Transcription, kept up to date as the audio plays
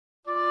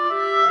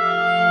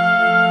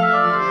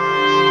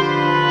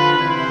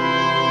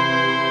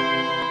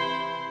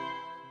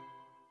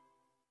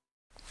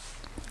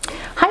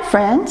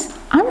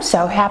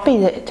so happy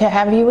to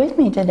have you with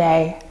me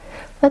today.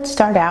 Let's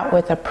start out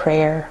with a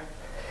prayer.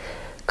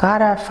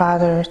 God our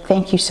Father,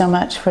 thank you so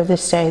much for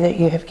this day that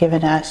you have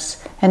given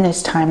us and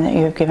this time that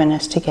you have given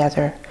us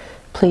together.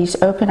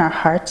 Please open our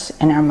hearts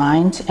and our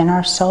minds and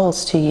our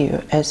souls to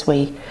you as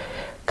we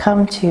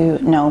come to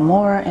know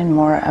more and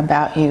more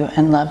about you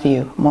and love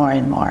you more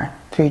and more.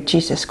 Through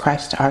Jesus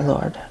Christ our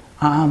Lord.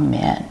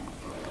 Amen.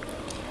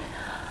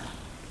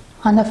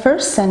 On the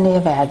first Sunday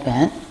of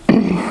Advent,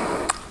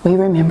 we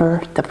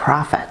remember the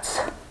prophets.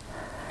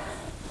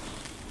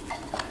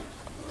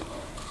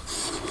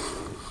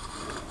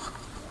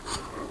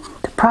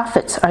 The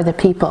prophets are the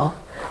people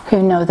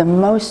who know the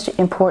most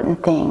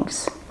important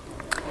things.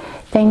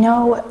 They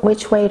know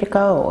which way to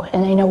go,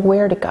 and they know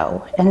where to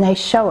go, and they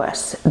show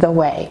us the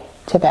way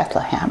to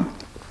Bethlehem.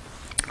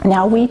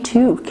 Now we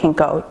too can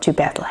go to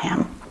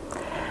Bethlehem.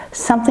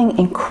 Something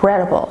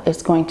incredible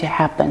is going to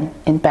happen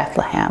in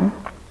Bethlehem.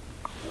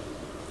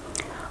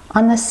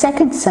 On the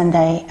second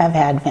Sunday of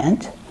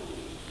Advent,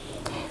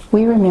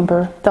 we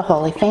remember the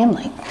Holy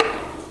Family.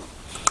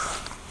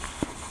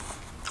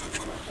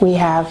 We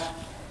have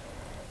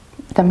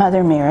the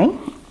Mother Mary,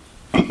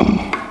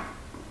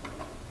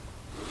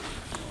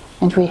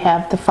 and we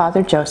have the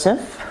Father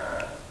Joseph,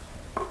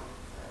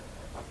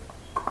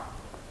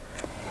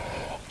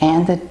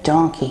 and the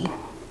donkey.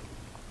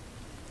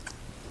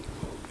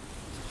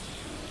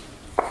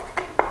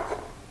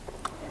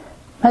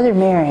 Mother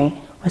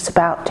Mary was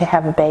about to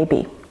have a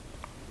baby.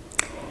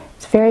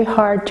 It's very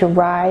hard to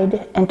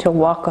ride and to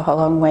walk a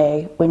long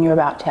way when you're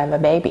about to have a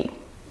baby.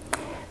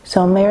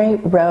 So Mary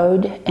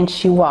rode and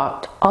she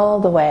walked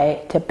all the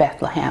way to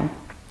Bethlehem.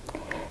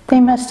 They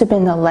must have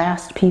been the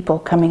last people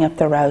coming up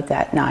the road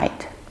that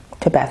night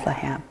to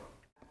Bethlehem.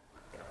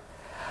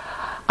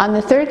 On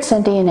the third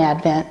Sunday in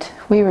Advent,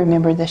 we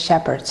remember the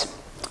shepherds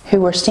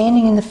who were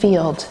standing in the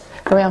fields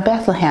around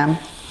Bethlehem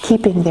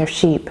keeping their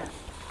sheep.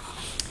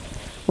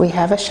 We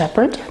have a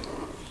shepherd,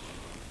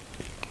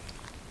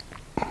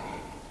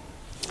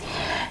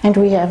 and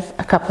we have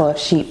a couple of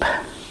sheep.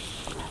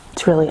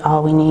 It's really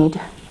all we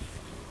need.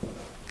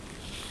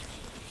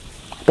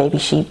 Baby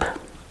sheep.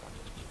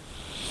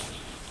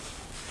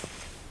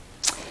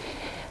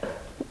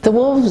 The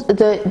wolves,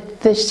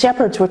 the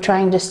shepherds were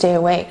trying to stay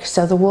awake,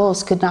 so the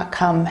wolves could not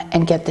come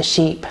and get the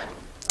sheep.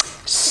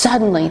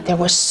 Suddenly, there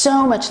was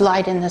so much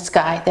light in the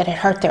sky that it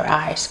hurt their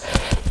eyes.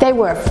 They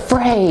were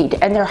afraid,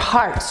 and their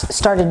hearts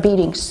started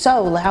beating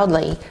so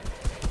loudly.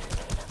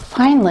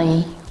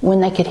 Finally, when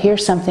they could hear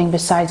something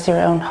besides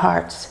their own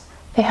hearts,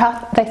 they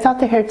thought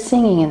they heard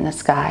singing in the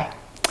sky.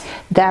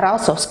 That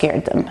also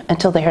scared them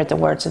until they heard the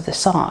words of the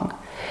song.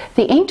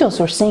 The angels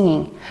were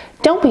singing,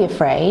 "Don't be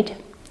afraid."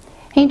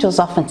 Angels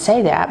often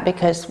say that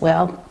because,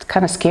 well, it's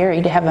kind of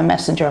scary to have a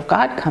messenger of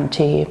God come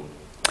to you.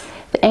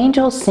 The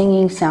angels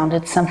singing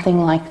sounded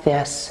something like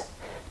this: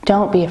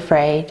 "Don't be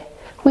afraid.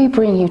 We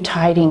bring you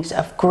tidings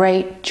of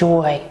great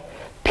joy,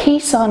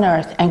 peace on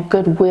earth and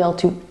goodwill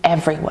to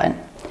everyone.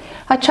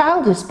 A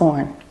child is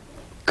born.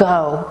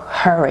 Go,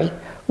 hurry,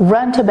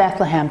 run to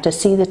Bethlehem to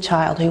see the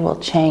child who will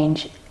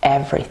change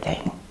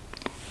everything."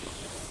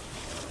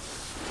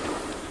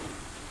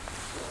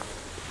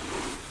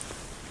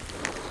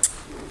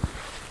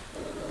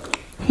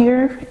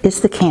 Here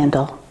is the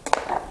candle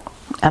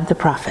of the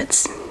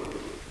prophets.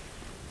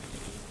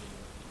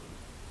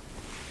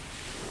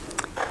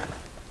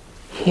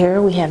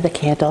 Here we have the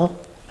candle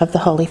of the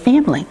Holy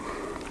Family.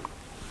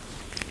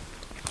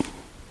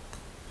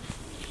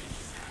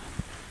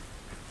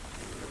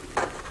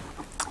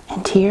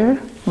 And here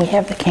we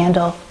have the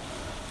candle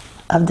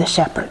of the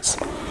shepherds.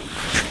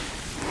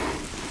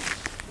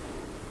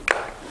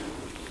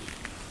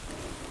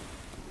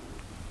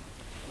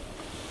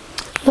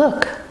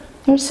 Look,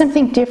 there's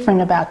something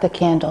different about the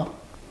candle.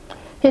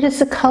 It is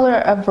the color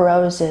of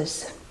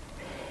roses.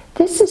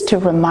 This is to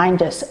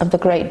remind us of the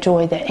great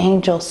joy the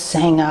angels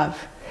sang of.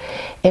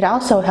 It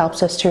also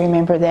helps us to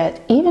remember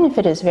that even if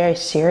it is very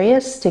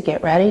serious to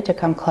get ready to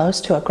come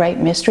close to a great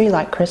mystery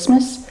like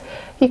Christmas,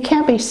 you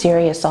can't be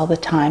serious all the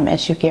time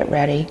as you get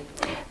ready.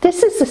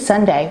 This is the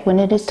Sunday when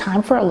it is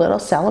time for a little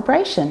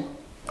celebration.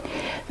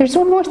 There's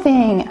one more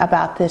thing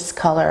about this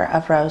color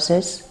of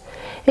roses.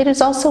 It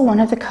is also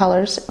one of the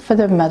colors for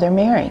the Mother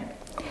Mary.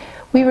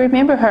 We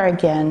remember her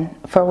again,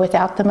 for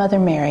without the Mother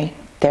Mary,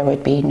 there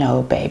would be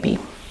no baby.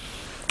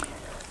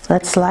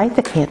 Let's light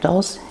the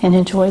candles and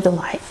enjoy the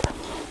light.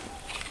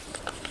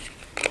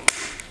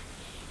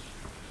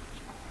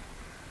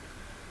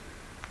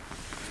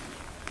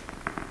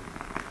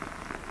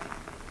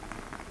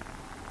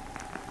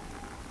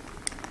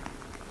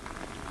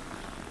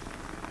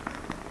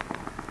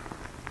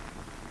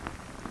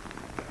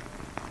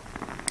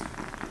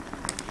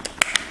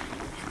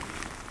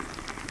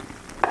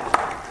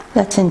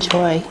 Let's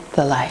enjoy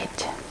the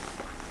light.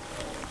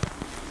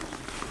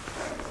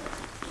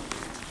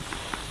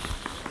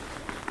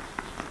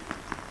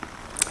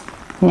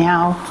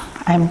 Now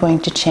I'm going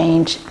to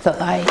change the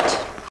light.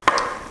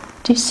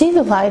 Do you see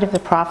the light of the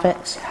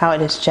prophets, how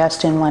it is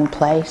just in one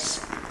place?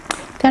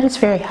 That is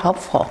very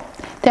helpful.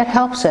 That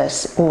helps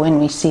us when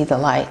we see the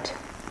light.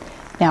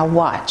 Now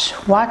watch.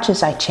 Watch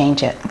as I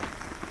change it.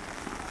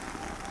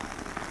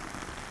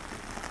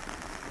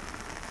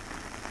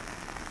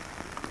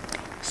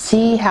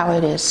 See how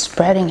it is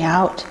spreading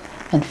out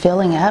and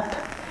filling up?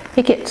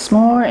 It gets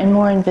more and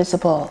more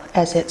invisible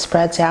as it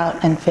spreads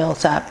out and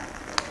fills up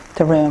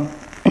the room.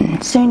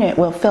 Soon it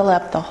will fill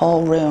up the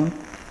whole room.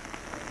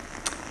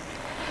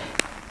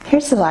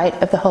 Here's the light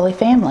of the Holy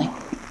Family.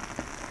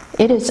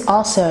 It is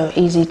also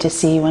easy to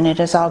see when it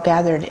is all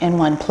gathered in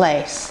one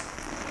place.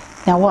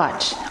 Now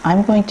watch,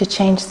 I'm going to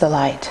change the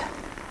light.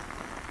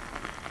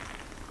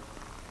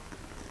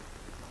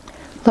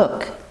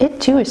 Look, it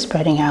too is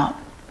spreading out.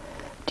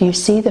 Do you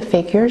see the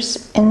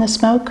figures in the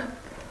smoke?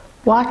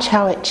 Watch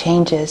how it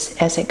changes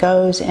as it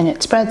goes and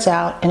it spreads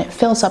out and it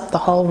fills up the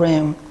whole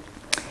room.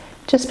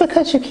 Just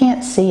because you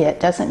can't see it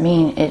doesn't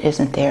mean it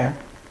isn't there.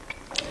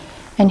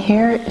 And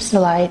here is the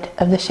light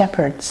of the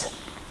shepherds.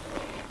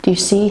 Do you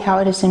see how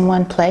it is in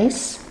one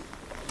place?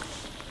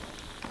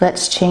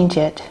 Let's change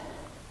it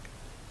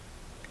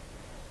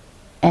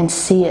and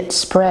see it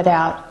spread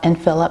out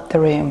and fill up the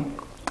room.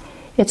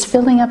 It's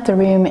filling up the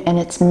room and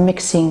it's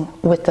mixing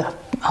with the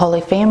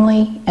Holy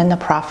Family and the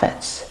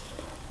prophets.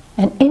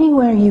 And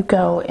anywhere you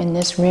go in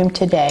this room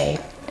today,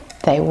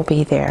 they will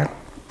be there.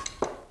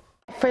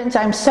 Friends,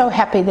 I'm so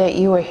happy that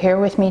you are here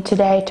with me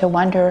today to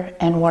wonder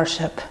and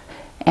worship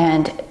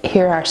and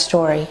hear our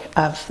story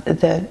of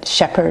the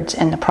shepherds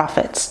and the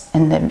prophets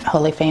and the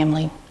Holy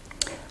Family.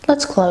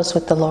 Let's close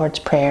with the Lord's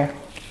Prayer.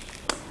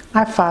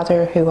 Our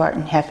Father who art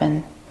in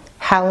heaven,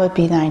 hallowed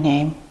be thy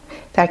name.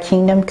 Thy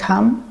kingdom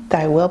come,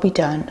 thy will be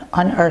done,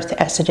 on earth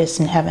as it is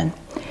in heaven.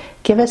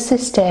 Give us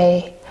this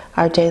day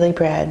our daily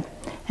bread,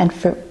 and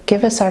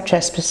forgive us our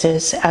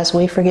trespasses as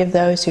we forgive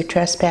those who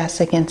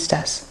trespass against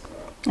us.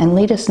 And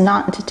lead us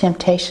not into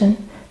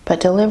temptation,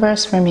 but deliver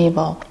us from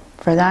evil.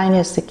 For thine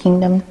is the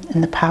kingdom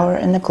and the power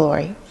and the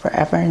glory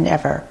forever and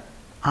ever.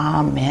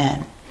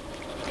 Amen.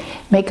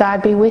 May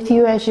God be with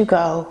you as you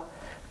go.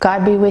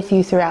 God be with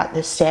you throughout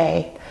this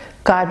day.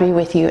 God be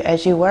with you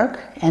as you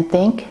work and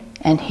think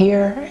and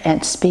hear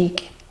and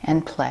speak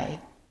and play.